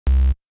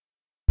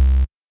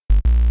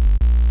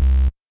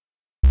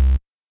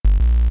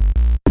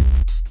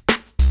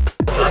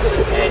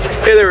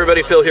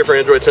everybody, Phil here for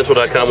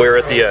AndroidCentral.com. We were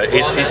at the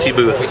HTC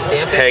booth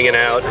hanging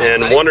out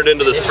and wandered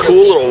into this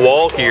cool little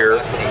wall here.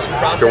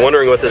 If you're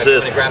wondering what this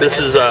is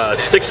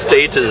 6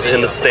 stages in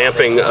the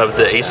stamping of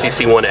the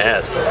HTC One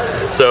S.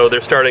 So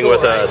they're starting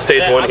with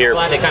stage 1 here.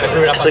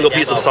 A single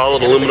piece of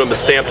solid aluminum is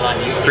stamped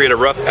to create a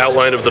rough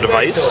outline of the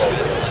device.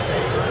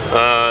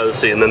 Let's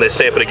see, and then they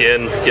stamp it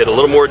again, get a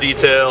little more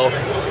detail.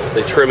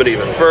 They trim it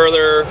even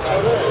further,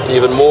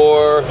 even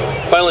more.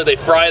 Finally, they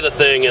fry the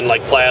thing in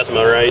like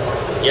plasma, right?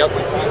 Yep.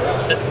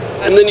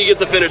 And then you get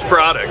the finished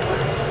product.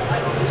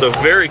 So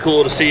very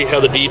cool to see how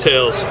the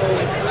details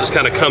just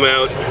kind of come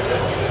out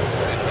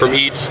from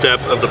each step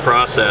of the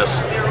process.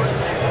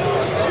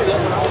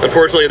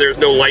 Unfortunately, there's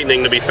no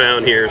lightning to be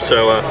found here,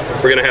 so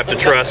we're going to have to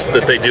trust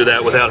that they do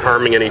that without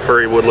harming any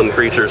furry woodland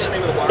creatures.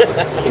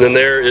 And then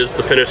there is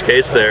the finished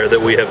case there that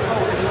we have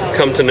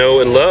come to know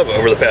and love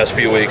over the past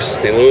few weeks.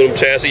 The aluminum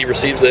chassis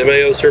receives the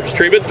MAO surface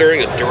treatment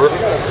during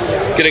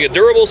getting a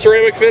durable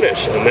ceramic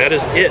finish, and that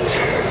is it.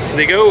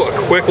 There you go,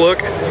 a quick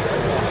look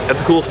at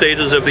the cool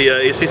stages of the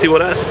HTC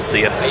One S.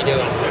 See ya. How you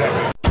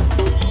doing?